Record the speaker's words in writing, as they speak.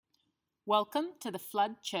Welcome to the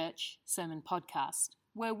Flood Church Sermon Podcast,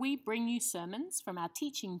 where we bring you sermons from our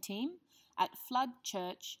teaching team at Flood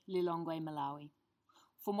Church, Lilongwe, Malawi.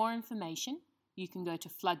 For more information, you can go to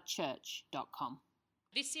floodchurch.com.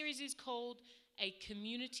 This series is called A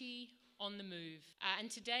Community on the Move.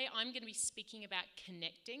 And today I'm going to be speaking about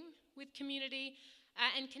connecting with community.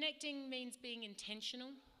 And connecting means being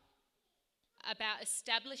intentional, about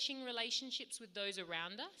establishing relationships with those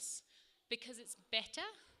around us, because it's better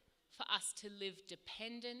for us to live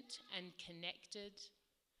dependent and connected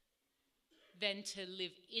than to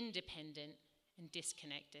live independent and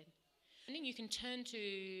disconnected. And then you can turn to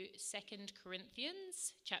 2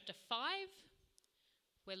 Corinthians chapter 5.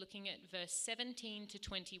 We're looking at verse 17 to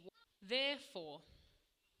 21. Therefore,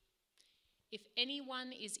 if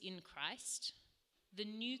anyone is in Christ, the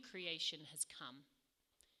new creation has come.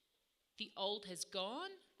 The old has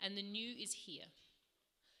gone and the new is here.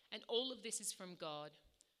 And all of this is from God,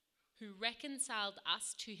 who reconciled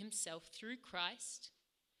us to himself through Christ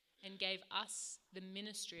and gave us the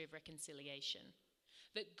ministry of reconciliation.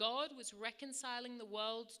 That God was reconciling the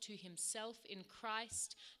world to himself in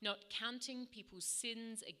Christ, not counting people's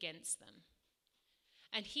sins against them.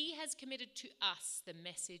 And he has committed to us the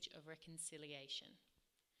message of reconciliation.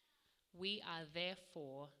 We are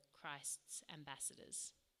therefore Christ's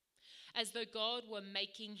ambassadors. As though God were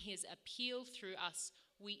making his appeal through us,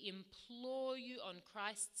 we implore you on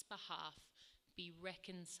Christ's behalf, be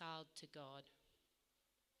reconciled to God.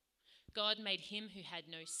 God made him who had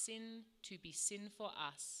no sin to be sin for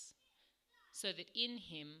us, so that in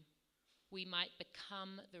him we might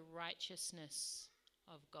become the righteousness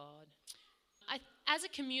of God. As a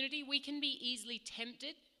community, we can be easily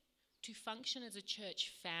tempted to function as a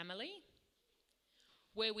church family,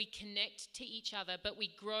 where we connect to each other, but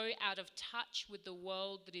we grow out of touch with the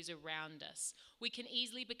world that is around us. We can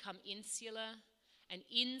easily become insular and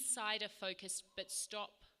insider-focused, but stop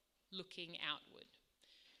looking outward.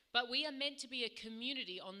 But we are meant to be a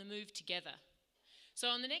community on the move together.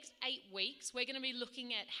 So in the next 8 weeks, we're going to be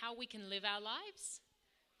looking at how we can live our lives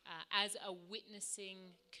as a witnessing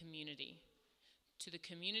community to the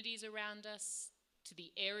communities around us, to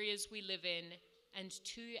the areas we live in, and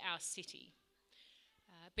to our city.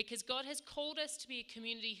 Because God has called us to be a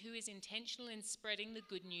community who is intentional in spreading the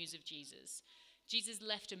good news of Jesus. Jesus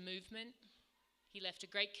left a movement. He left a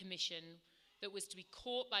great commission that was to be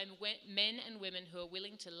caught by men and women who are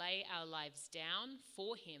willing to lay our lives down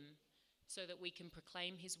for him so that we can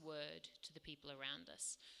proclaim his word to the people around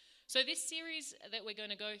us. So this series that we're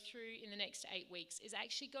going to go through in the next 8 weeks is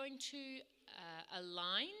actually going to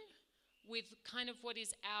align with kind of what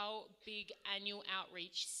is our big annual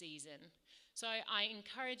outreach season. So I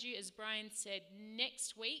encourage you, as Brian said,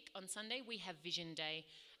 next week on Sunday we have Vision Day,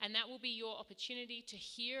 and that will be your opportunity to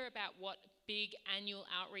hear about what big annual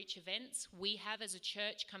outreach events we have as a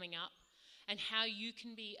church coming up and how you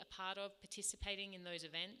can be a part of participating in those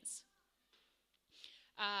events.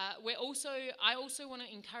 I also want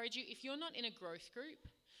to encourage you, if you're not in a growth group,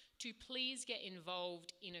 to please get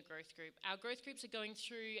involved in a growth group. Our growth groups are going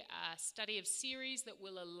through a study of series that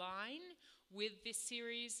will align with this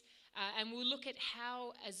series, and we'll look at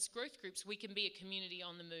how, as growth groups, we can be a community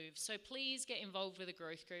on the move. So please get involved with a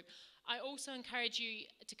growth group. I also encourage you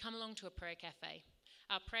to come along to a prayer cafe.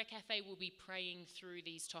 Our prayer cafe will be praying through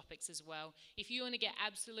these topics as well. If you want to get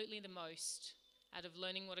absolutely the most out of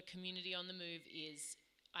learning what a community on the move is,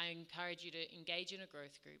 I encourage you to engage in a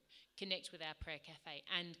growth group, connect with our prayer cafe,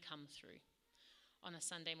 and come through on a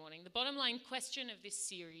Sunday morning. The bottom line question of this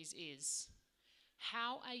series is,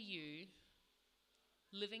 how are you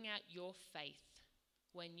living out your faith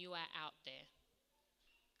when you are out there?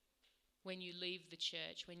 When you leave the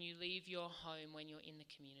church, when you leave your home, when you're in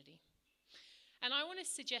the community? And I want to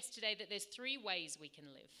suggest today that there's 3 ways we can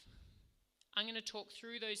live. I'm going to talk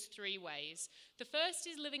through those 3 ways. The first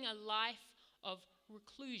is living a life of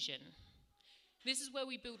reclusion. This is where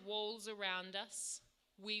we build walls around us.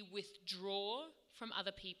 We withdraw from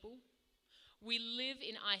other people. We live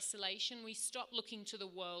in isolation. We stop looking to the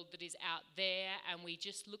world that is out there and we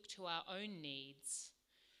just look to our own needs.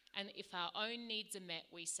 And if our own needs are met,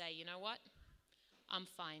 we say, you know what? I'm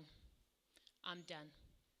fine. I'm done.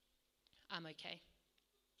 I'm okay.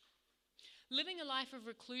 Living a life of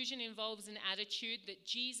reclusion involves an attitude that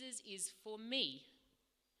Jesus is for me.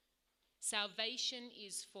 Salvation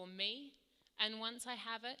is for me, and once I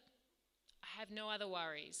have it, I have no other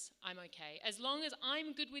worries. I'm okay. As long as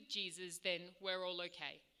I'm good with Jesus, then we're all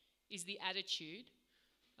okay, is the attitude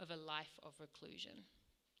of a life of reclusion.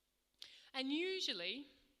 And usually,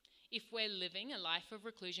 if we're living a life of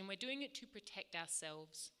reclusion, we're doing it to protect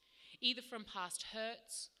ourselves, either from past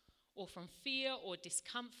hurts or from fear or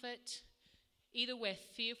discomfort. Either we're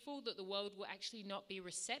fearful that the world will actually not be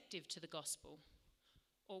receptive to the gospel,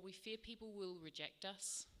 or we fear people will reject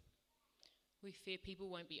us. We fear people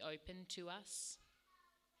won't be open to us.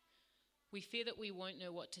 We fear that we won't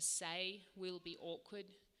know what to say, we'll be awkward.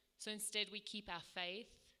 So instead we keep our faith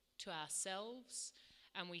to ourselves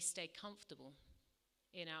and we stay comfortable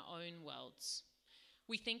in our own worlds.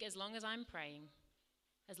 We think as long as I'm praying,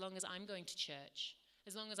 as long as I'm going to church,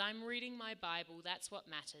 as long as I'm reading my Bible, that's what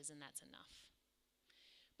matters and that's enough.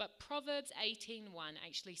 But Proverbs 18:1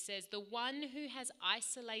 actually says, the one who has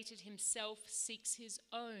isolated himself seeks his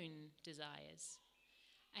own desires,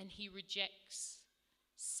 and he rejects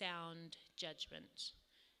sound judgment.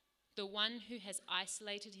 The one who has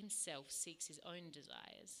isolated himself seeks his own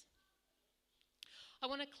desires. I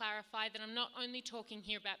want to clarify that I'm not only talking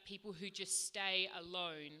here about people who just stay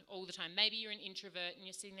alone all the time. Maybe you're an introvert and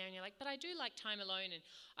you're sitting there and you're like, but I do like time alone. And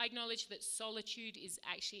I acknowledge that solitude is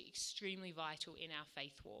actually extremely vital in our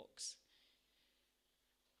faith walks.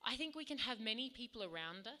 I think we can have many people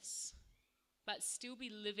around us, but still be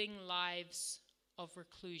living lives of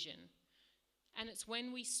reclusion. And it's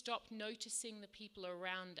when we stop noticing the people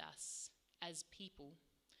around us as people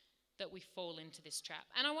that we fall into this trap.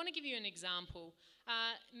 And I want to give you an example.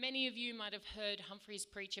 Many of you might have heard Humphreys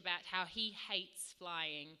preach about how he hates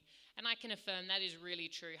flying. And I can affirm that is really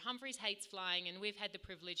true. Humphreys hates flying, and we've had the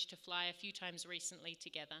privilege to fly a few times recently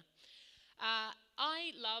together.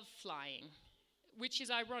 I love flying, which is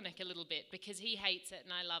ironic a little bit because he hates it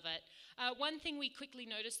and I love it. One thing we quickly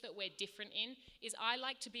notice that we're different in is I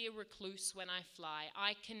like to be a recluse when I fly.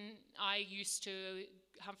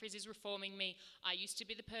 Humphreys is reforming me. I used to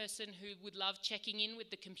be the person who would love checking in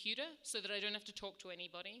with the computer so that I don't have to talk to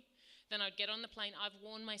anybody. Then I'd get on the plane. I've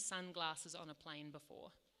worn my sunglasses on a plane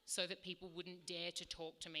before so that people wouldn't dare to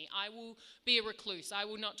talk to me. I will be a recluse. I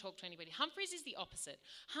will not talk to anybody. Humphreys is the opposite.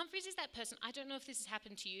 Humphreys is that person, I don't know if this has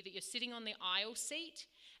happened to you, that you're sitting on the aisle seat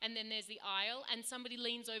and then there's the aisle and somebody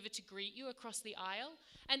leans over to greet you across the aisle.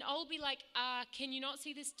 And I'll be like, can you not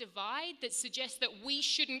see this divide that suggests that we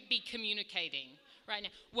shouldn't be communicating right now?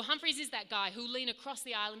 Well, Humphreys is that guy who'll lean across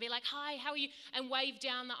the aisle and be like, hi, how are you? And wave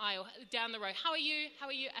down the aisle, down the row. How are you? How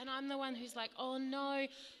are you? And I'm the one who's like, oh no.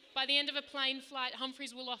 By the end of a plane flight,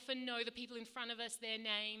 Humphreys will often know the people in front of us, their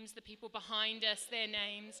names, the people behind us, their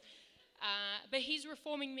names. But he's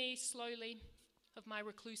reforming me slowly of my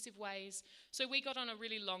reclusive ways. So we got on a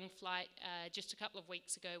really long flight just a couple of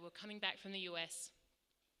weeks ago. We're coming back from the US.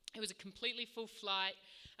 It was a completely full flight,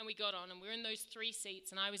 and we got on, and we were in those 3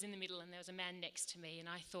 seats, and I was in the middle, and there was a man next to me, and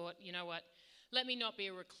I thought, you know what, let me not be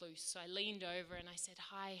a recluse. So I leaned over, and I said,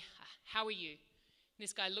 hi, how are you? And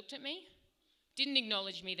this guy looked at me, didn't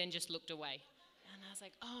acknowledge me, then just looked away. And I was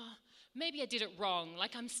like, oh, maybe I did it wrong.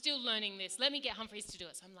 Like, I'm still learning this. Let me get Humphreys to do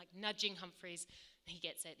it. So I'm like nudging Humphreys. He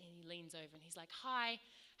gets it, and he leans over, and he's like, hi,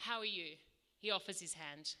 how are you? He offers his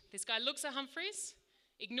hand. This guy looks at Humphreys,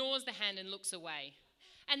 ignores the hand, and looks away.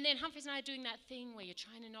 And then Humphreys and I are doing that thing where you're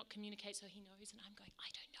trying to not communicate so he knows, and I'm going, I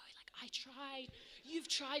don't know, like, I tried, you've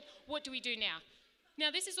tried, what do we do now?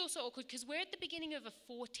 Now, this is also awkward because we're at the beginning of a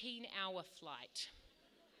 14-hour flight.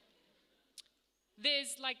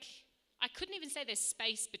 There's I couldn't even say there's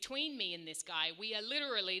space between me and this guy. We are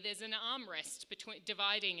literally, there's an armrest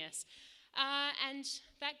dividing us. And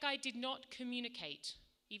that guy did not communicate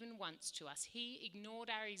even once to us. He ignored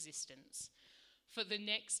our existence for the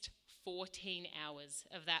next 14 hours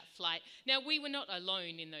of that flight. Now, we were not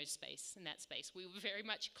alone in that space. We were very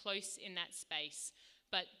much close in that space,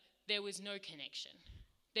 but there was no connection.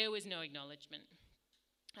 There was no acknowledgement.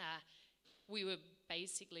 We were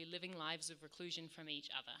basically living lives of reclusion from each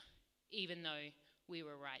other, even though we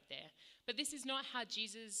were right there. But this is not how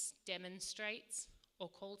Jesus demonstrates or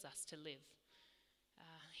calls us to live.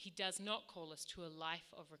 He does not call us to a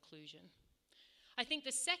life of reclusion. I think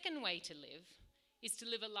the second way to live is to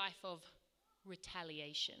live a life of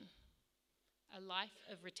retaliation. A life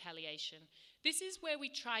of retaliation. This is where we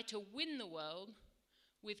try to win the world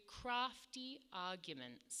with crafty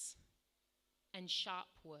arguments and sharp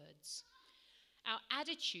words. Our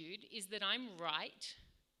attitude is that I'm right,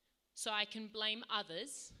 so I can blame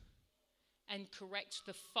others and correct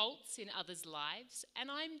the faults in others' lives, and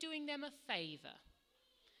I'm doing them a favor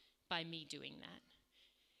by me doing that.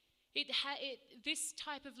 This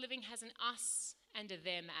type of living has an us and a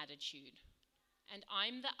them attitude. And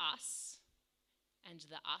I'm the us, and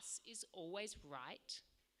the us is always right,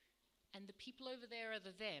 and the people over there are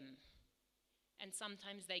the them. And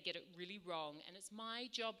sometimes they get it really wrong, and it's my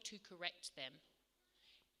job to correct them,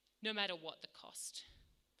 no matter what the cost.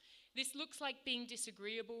 This looks like being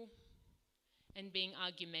disagreeable and being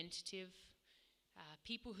argumentative.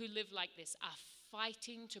 People who live like this are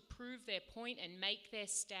fighting to prove their point and make their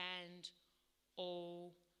stand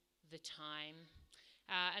all the time.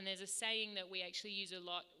 And there's a saying that we actually use a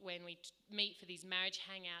lot when we meet for these marriage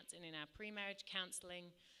hangouts and in our pre-marriage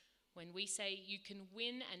counselling, when we say you can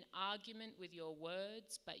win an argument with your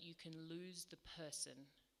words, but you can lose the person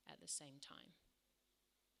at the same time.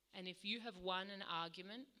 And if you have won an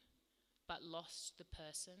argument but lost the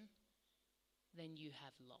person, then you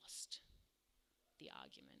have lost the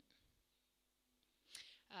argument.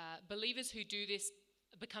 Believers who do this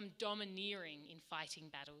become domineering in fighting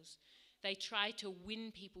battles. They try to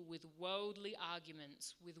win people with worldly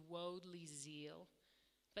arguments, with worldly zeal.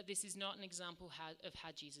 But this is not an example of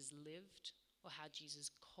how Jesus lived or how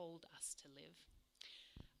Jesus called us to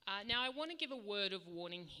live. Now, I want to give a word of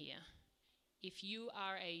warning here. If you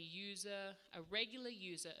are a regular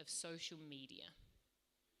user of social media,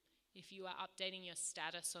 if you are updating your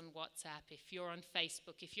status on WhatsApp, if you're on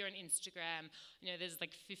Facebook, if you're on Instagram, there's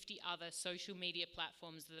like 50 other social media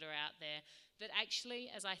platforms that are out there that actually,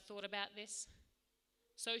 as I thought about this,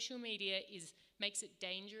 social media makes it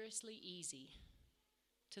dangerously easy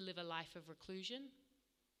to live a life of reclusion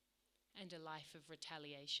and a life of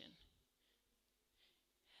retaliation.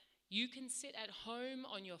 You can sit at home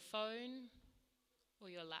on your phone or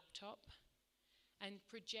your laptop and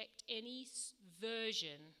project any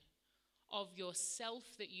version of yourself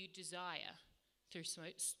that you desire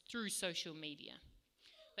through social media.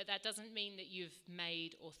 But that doesn't mean that you've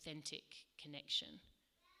made authentic connection.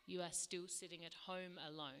 You are still sitting at home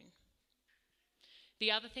alone.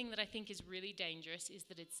 The other thing that I think is really dangerous is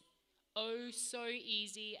that it's so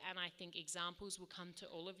easy, and I think examples will come to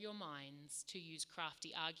all of your minds, to use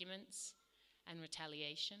crafty arguments and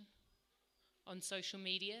retaliation on social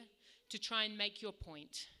media to try and make your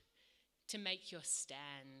point, to make your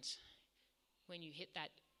stand when you hit that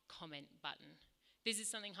comment button. This is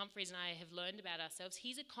something Humphreys and I have learned about ourselves.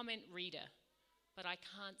 He's a comment reader, but I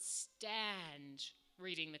can't stand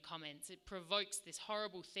reading the comments. It provokes this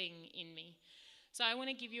horrible thing in me. So I want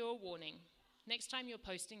to give you a warning. Next time you're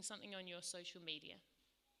posting something on your social media,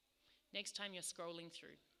 next time you're scrolling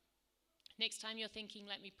through, next time you're thinking,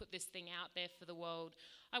 let me put this thing out there for the world,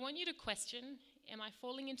 I want you to question, am I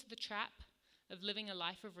falling into the trap of living a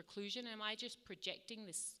life of reclusion? Am I just projecting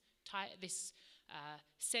this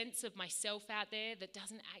sense of myself out there that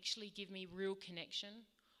doesn't actually give me real connection?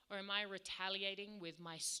 Or am I retaliating with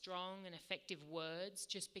my strong and effective words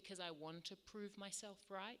just because I want to prove myself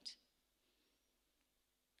right?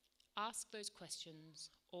 Ask those questions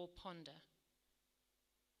or ponder.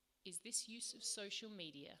 Is this use of social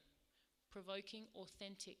media provoking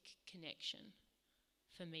authentic connection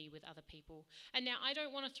for me with other people? And now I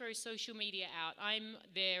don't want to throw social media out. I'm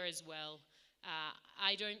there as well.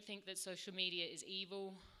 I don't think that social media is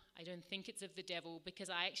evil. I don't think it's of the devil, because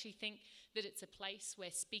I actually think that it's a place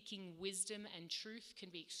where speaking wisdom and truth can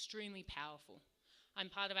be extremely powerful. I'm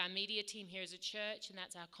part of our media team here as a church, and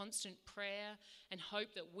that's our constant prayer and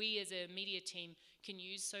hope that we as a media team can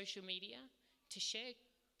use social media to share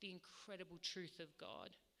the incredible truth of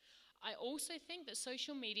God. I also think that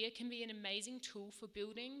social media can be an amazing tool for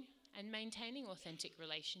building and maintaining authentic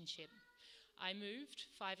relationship. I moved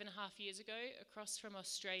 5.5 years ago across from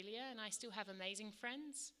Australia, and I still have amazing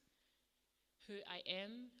friends who I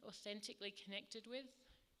am authentically connected with,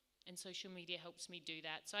 and social media helps me do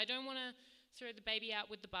that. So I don't want to throw the baby out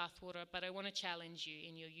with the bathwater, but I want to challenge you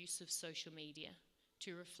in your use of social media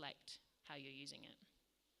to reflect how you're using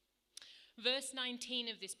it. Verse 19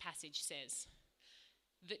 of this passage says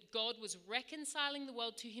that God was reconciling the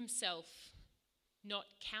world to himself, not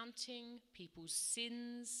counting people's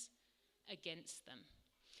sins against them.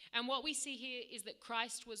 And what we see here is that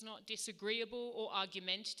Christ was not disagreeable or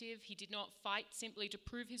argumentative. He did not fight simply to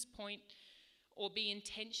prove his point or be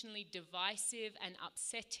intentionally divisive and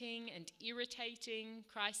upsetting and irritating.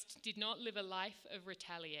 Christ did not live a life of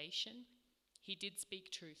retaliation. He did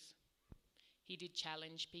speak truth. He did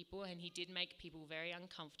challenge people, and he did make people very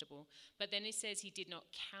uncomfortable. But then it says he did not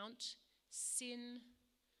count sin,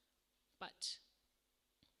 but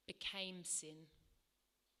became sin.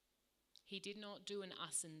 He did not do an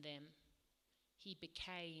us and them. He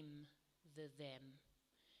became the them.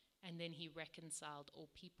 And then he reconciled all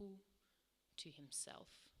people to himself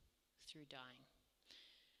through dying.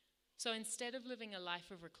 So instead of living a life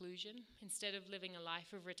of reclusion, instead of living a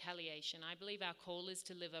life of retaliation, I believe our call is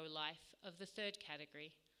to live a life of the third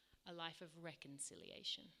category, a life of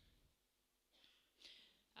reconciliation.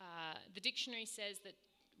 The dictionary says that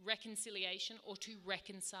reconciliation, or to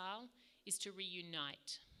reconcile, is to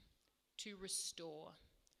reunite, to restore,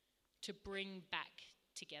 to bring back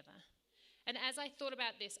together. And as I thought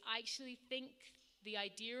about this, I actually think the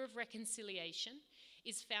idea of reconciliation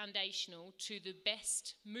is foundational to the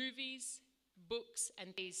best movies, books,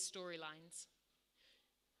 and these storylines.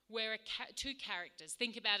 Where two characters,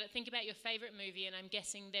 think about it, think about your favorite movie, and I'm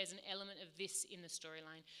guessing there's an element of this in the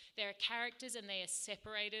storyline. There are characters and they are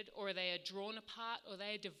separated, or they are drawn apart, or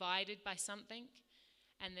they are divided by something,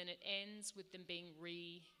 and then it ends with them being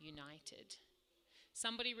reunited.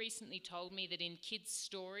 Somebody recently told me that in kids'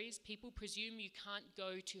 stories, people presume you can't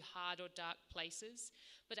go to hard or dark places,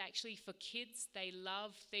 but actually for kids, they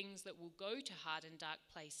love things that will go to hard and dark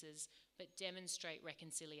places, but demonstrate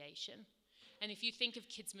reconciliation. And if you think of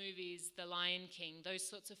kids' movies, The Lion King, those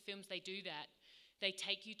sorts of films, they do that. They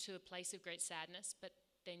take you to a place of great sadness, but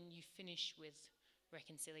then you finish with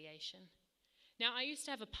reconciliation. Now, I used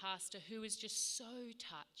to have a pastor who was just so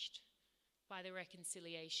touched by the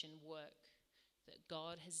reconciliation work that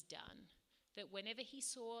God has done, that whenever he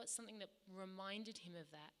saw something that reminded him of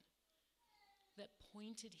that, that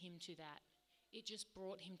pointed him to that, it just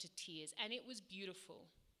brought him to tears, and it was beautiful.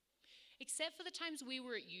 Except for the times we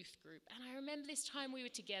were at youth group, and I remember this time we were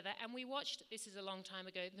together and we watched, this is a long time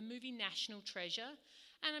ago, the movie National Treasure.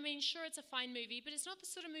 And I mean, sure, it's a fine movie, but it's not the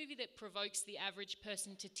sort of movie that provokes the average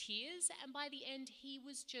person to tears, and by the end he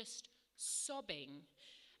was just sobbing.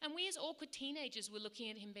 And we as awkward teenagers were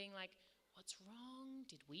looking at him being like, what's wrong?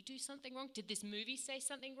 Did we do something wrong? Did this movie say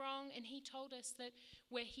something wrong? And he told us that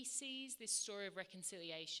where he sees this story of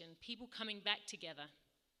reconciliation, people coming back together,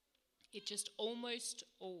 it just almost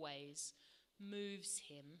always moves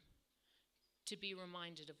him to be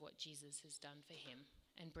reminded of what Jesus has done for him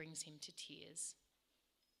and brings him to tears.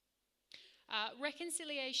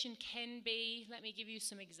 Reconciliation can be, let me give you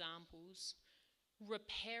some examples,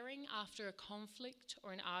 repairing after a conflict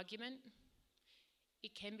or an argument.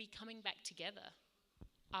 It can be coming back together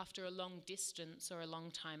after a long distance or a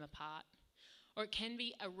long time apart. Or it can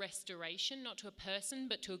be a restoration, not to a person,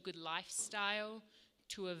 but to a good lifestyle,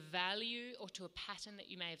 to a value, or to a pattern that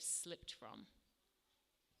you may have slipped from.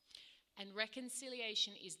 And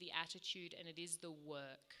reconciliation is the attitude and it is the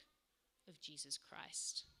work of Jesus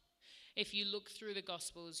Christ. If you look through the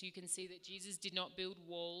Gospels, you can see that Jesus did not build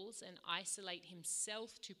walls and isolate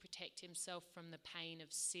himself to protect himself from the pain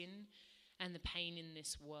of sin and the pain in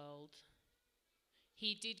this world.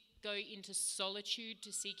 He did go into solitude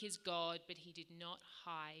to seek his God, but he did not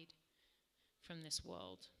hide from this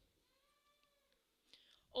world.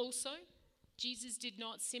 Also, Jesus did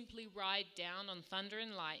not simply ride down on thunder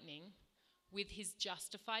and lightning with his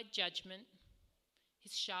justified judgment,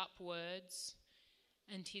 his sharp words,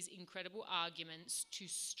 and his incredible arguments to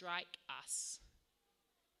strike us.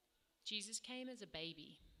 Jesus came as a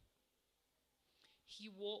baby. He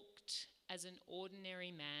walked as an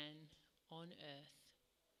ordinary man on earth.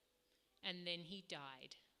 And then he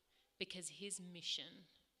died because his mission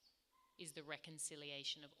is the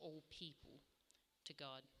reconciliation of all people to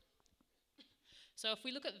God. So if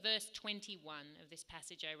we look at verse 21 of this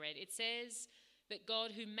passage I read, it says that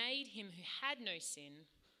God who made him who had no sin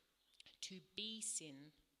to be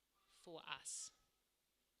sin for us,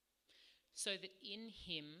 so that in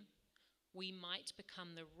him we might become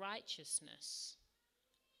the righteousness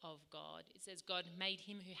of God. It says God made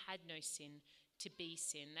him who had no sin to be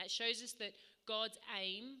sin. That shows us that God's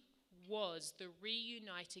aim was the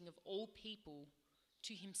reuniting of all people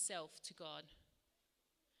to himself, to God,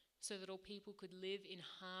 so that all people could live in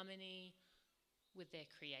harmony with their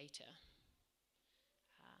Creator.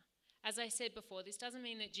 As I said before, this doesn't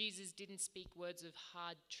mean that Jesus didn't speak words of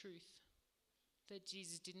hard truth, that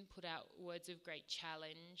Jesus didn't put out words of great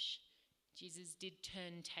challenge. Jesus did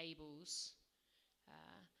turn tables,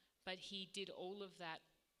 but he did all of that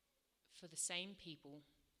for the same people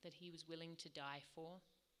that he was willing to die for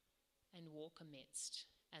and walk amidst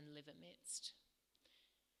and live amidst.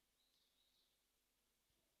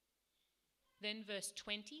 Then verse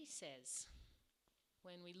 20 says,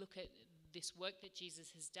 when we look at this work that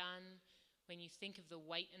Jesus has done, when you think of the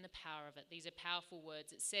weight and the power of it, these are powerful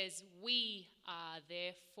words. It says, we are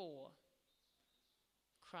therefore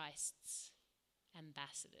Christ's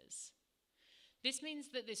ambassadors. This means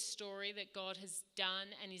that this story that God has done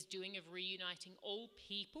and is doing of reuniting all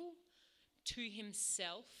people to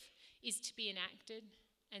himself is to be enacted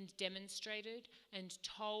and demonstrated and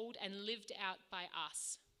told and lived out by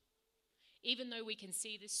us. Even though we can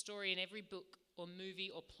see this story in every book or movie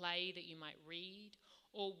or play that you might read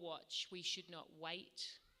or watch, we should not wait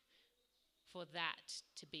for that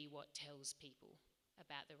to be what tells people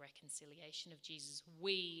about the reconciliation of Jesus.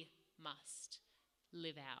 We must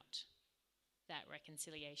live out that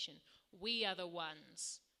reconciliation. We are the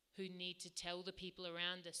ones who need to tell the people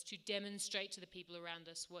around us, to demonstrate to the people around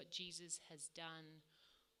us what Jesus has done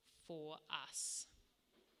for us.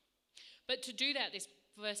 But to do that, this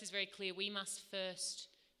verse is very clear. We must first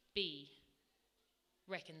be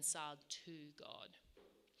reconciled to God.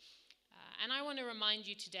 And I want to remind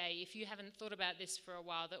you today, if you haven't thought about this for a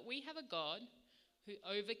while, that we have a God who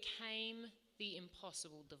overcame the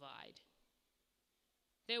impossible divide.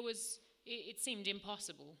 It seemed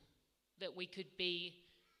impossible that we could be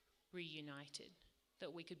reunited,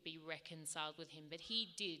 that we could be reconciled with him, but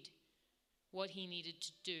he did what he needed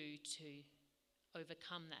to do to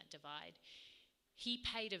overcome that divide. He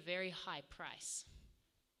paid a very high price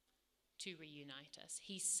to reunite us.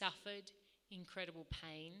 He suffered incredible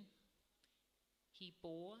pain. He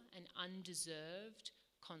bore an undeserved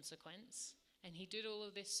consequence, and he did all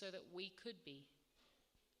of this so that we could be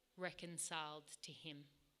reconciled to him.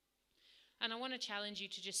 And I want to challenge you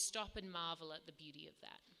to just stop and marvel at the beauty of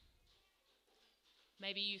that.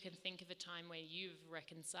 Maybe you can think of a time where you've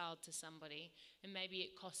reconciled to somebody, and maybe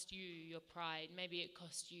it cost you your pride, maybe it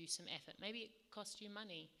cost you some effort, maybe it cost you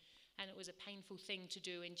money, and it was a painful thing to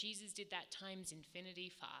do, and Jesus did that times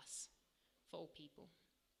infinity fast for all people.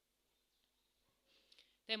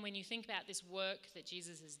 Then when you think about this work that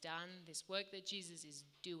Jesus has done, this work that Jesus is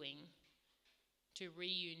doing to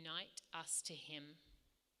reunite us to him,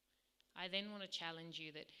 I then want to challenge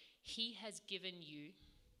you that he has given you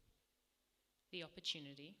the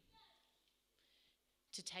opportunity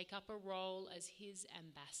to take up a role as his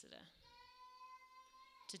ambassador,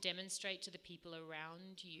 to demonstrate to the people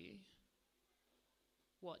around you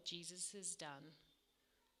what Jesus has done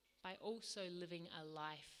by also living a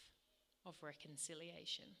life of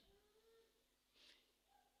reconciliation.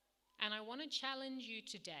 And I want to challenge you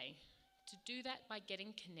today to do that by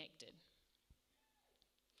getting connected,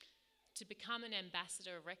 to become an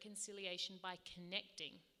ambassador of reconciliation by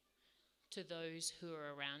connecting to those who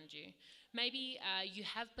are around you. Maybe you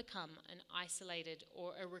have become an isolated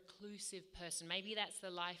or a reclusive person. Maybe that's the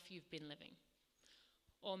life you've been living.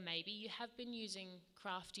 Or maybe you have been using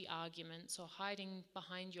crafty arguments or hiding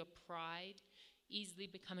behind your pride, easily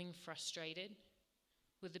becoming frustrated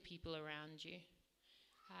with the people around you.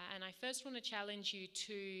 And I first want to challenge you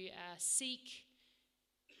to seek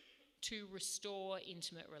to restore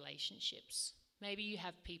intimate relationships. Maybe you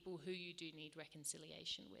have people who you do need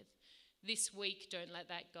reconciliation with. This week, don't let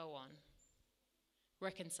that go on.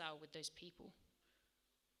 Reconcile with those people.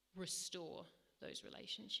 Restore those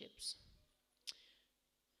relationships.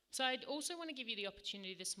 So I'd also want to give you the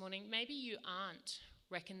opportunity this morning. Maybe you aren't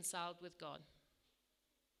reconciled with God.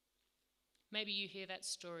 Maybe you hear that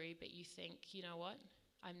story, but you think, you know what?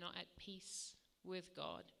 I'm not at peace with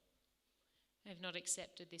God. I've not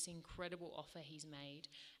accepted this incredible offer he's made.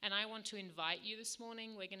 And I want to invite you this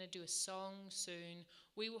morning. We're going to do a song soon.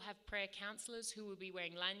 We will have prayer counselors who will be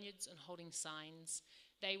wearing lanyards and holding signs.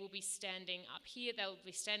 They will be standing up here. They'll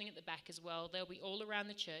be standing at the back as well. They'll be all around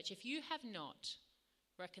the church. If you have not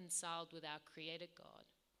reconciled with our Creator God,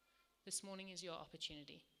 this morning is your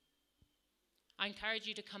opportunity. I encourage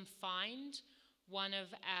you to come find one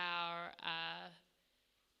of our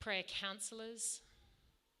prayer counselors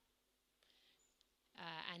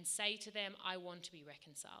and say to them, I want to be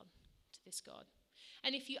reconciled to this God.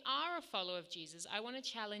 And if you are a follower of Jesus, I want to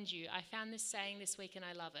challenge you. I found this saying this week and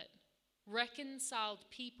I love it. Reconciled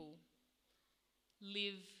people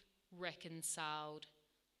live reconciled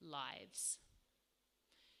lives.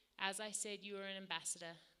 As I said, you are an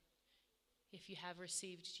ambassador. If you have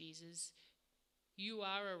received Jesus, you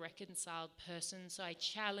are a reconciled person. So I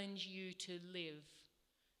challenge you to live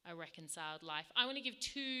a reconciled life. I want to give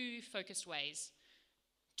two focused ways,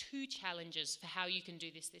 two challenges for how you can do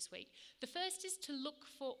this week. The first is to look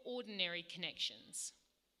for ordinary connections.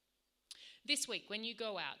 This week, when you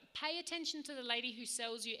go out, pay attention to the lady who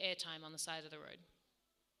sells you airtime on the side of the road,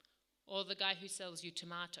 or the guy who sells you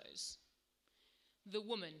tomatoes, the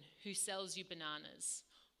woman who sells you bananas,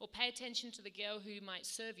 or pay attention to the girl who might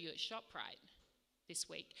serve you at ShopRite this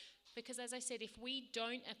week. Because as I said, if we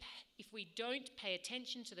don't pay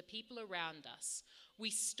attention to the people around us, we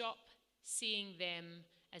stop seeing them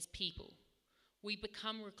as people. We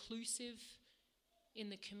become reclusive in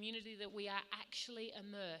the community that we are actually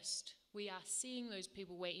immersed. We are seeing those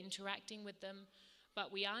people, we're interacting with them,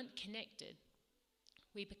 but we aren't connected.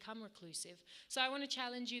 We become reclusive. So I want to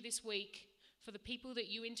challenge you this week, for the people that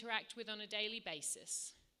you interact with on a daily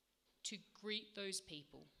basis, to greet those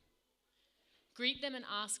people. Greet them and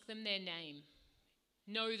ask them their name.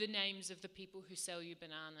 Know the names of the people who sell you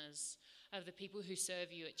bananas, of the people who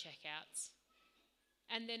serve you at checkouts.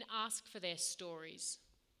 And then ask for their stories.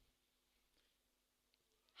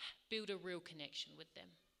 Build a real connection with them.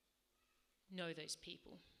 Know those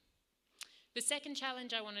people. The second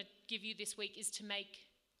challenge I want to give you this week is to make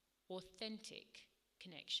authentic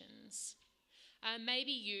connections.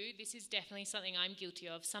 Maybe this is definitely something I'm guilty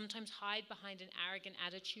of, sometimes hide behind an arrogant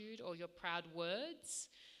attitude or your proud words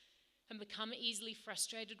and become easily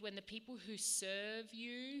frustrated when the people who serve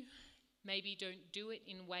you maybe don't do it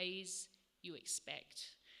in ways you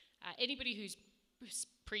expect. Anybody who's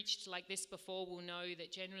preached like this before will know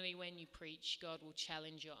that generally when you preach, God will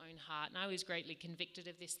challenge your own heart. And I was greatly convicted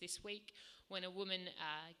of this week when a woman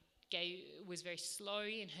was very slow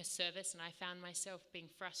in her service, and I found myself being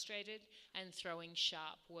frustrated and throwing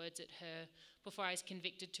sharp words at her before I was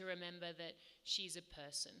convicted to remember that she's a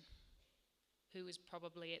person who was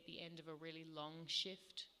probably at the end of a really long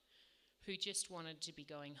shift, who just wanted to be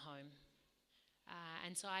going home.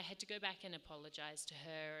 And so I had to go back and apologize to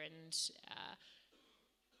her and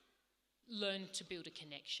learn to build a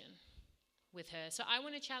connection with her. So I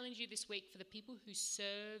want to challenge you this week for the people who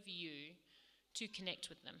serve you to connect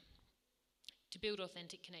with them, to build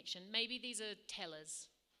authentic connection. Maybe these are tellers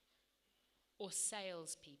or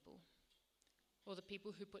salespeople or the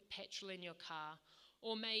people who put petrol in your car,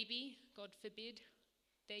 or maybe, God forbid,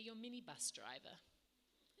 they're your minibus driver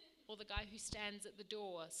or the guy who stands at the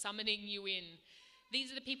door summoning you in. These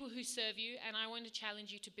are the people who serve you, and I want to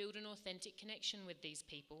challenge you to build an authentic connection with these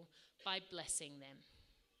people by blessing them.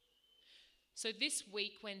 So this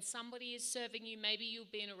week, when somebody is serving you, maybe you'll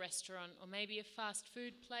be in a restaurant or maybe a fast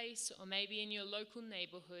food place or maybe in your local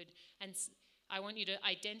neighborhood, and I want you to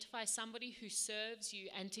identify somebody who serves you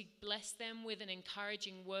and to bless them with an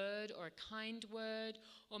encouraging word or a kind word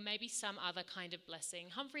or maybe some other kind of blessing.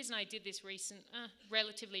 Humphreys and I did this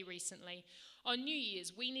relatively recently. On New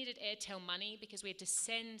Year's, we needed Airtel money because we had to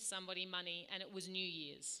send somebody money and it was New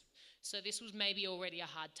Year's. So this was maybe already a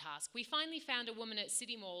hard task. We finally found a woman at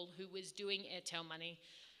City Mall who was doing Airtel money,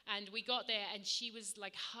 and we got there and she was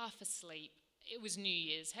like half asleep. It was New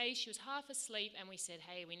Year's. Hey, she was half asleep and we said,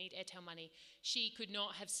 hey, we need Airtel money. She could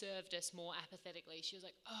not have served us more apathetically. She was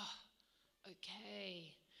like, oh,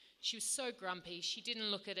 okay. She was so grumpy. She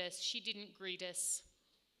didn't look at us. She didn't greet us.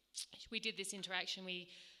 We did this interaction. We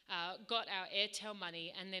got our Airtel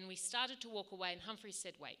money and then we started to walk away and Humphrey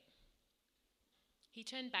said, wait. He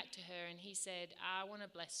turned back to her and he said, I want to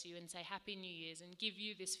bless you and say Happy New Year's and give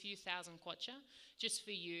you this few thousand kwacha just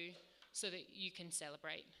for you so that you can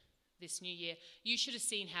celebrate this new year. You should have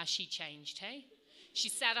seen how she changed, hey? She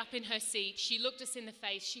sat up in her seat, she looked us in the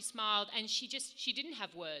face, she smiled, and she didn't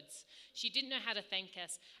have words. She didn't know how to thank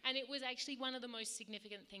us. And it was actually one of the most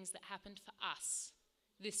significant things that happened for us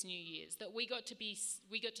this New Year's, that we got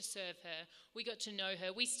to serve her, we got to know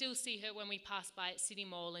her. We still see her when we pass by at City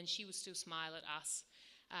Mall and she will still smile at us.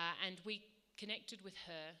 And we connected with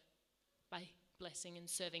her by blessing and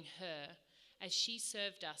serving her as she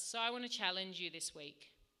served us. So I want to challenge you this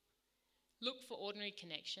week. Look for ordinary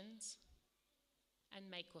connections and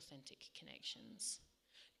make authentic connections.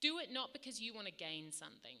 Do it not because you want to gain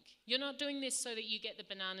something. You're not doing this so that you get the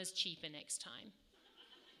bananas cheaper next time.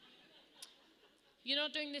 You're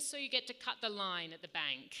not doing this so you get to cut the line at the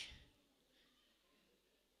bank.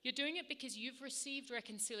 You're doing it because you've received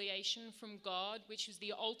reconciliation from God, which is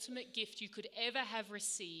the ultimate gift you could ever have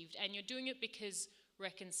received. And you're doing it because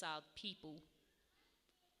reconciled people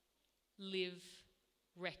live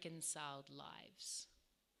reconciled lives.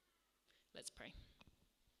 Let's pray.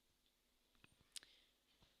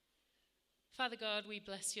 Father God, we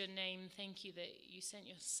bless your name. Thank you that you sent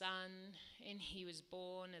your son and he was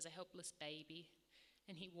born as a helpless baby.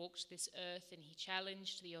 And he walked this earth and he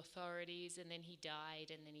challenged the authorities and then he died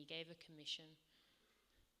and then he gave a commission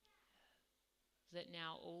that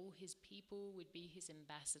now all his people would be his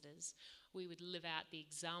ambassadors. We would live out the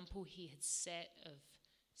example he had set of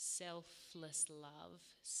selfless love,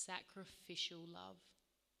 sacrificial love.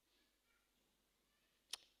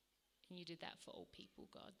 And you did that for all people,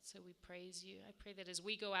 God. So we praise you. I pray that as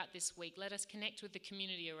we go out this week, let us connect with the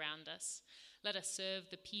community around us. Let us serve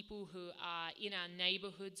the people who are in our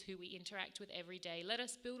neighborhoods, who we interact with every day. Let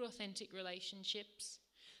us build authentic relationships.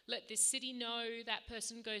 Let this city know that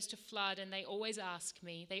person goes to Flood and they always ask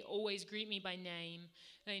me. They always greet me by name.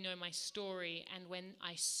 They know my story. And when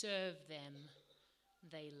I serve them,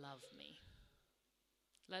 they love me.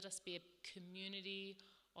 Let us be a community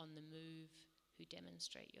on the move who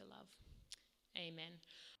demonstrate your love. Amen.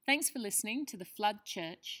 Thanks for listening to the Flood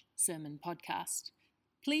Church Sermon Podcast.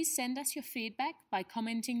 Please send us your feedback by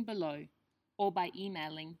commenting below or by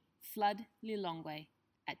emailing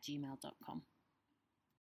floodlilongwe@gmail.com.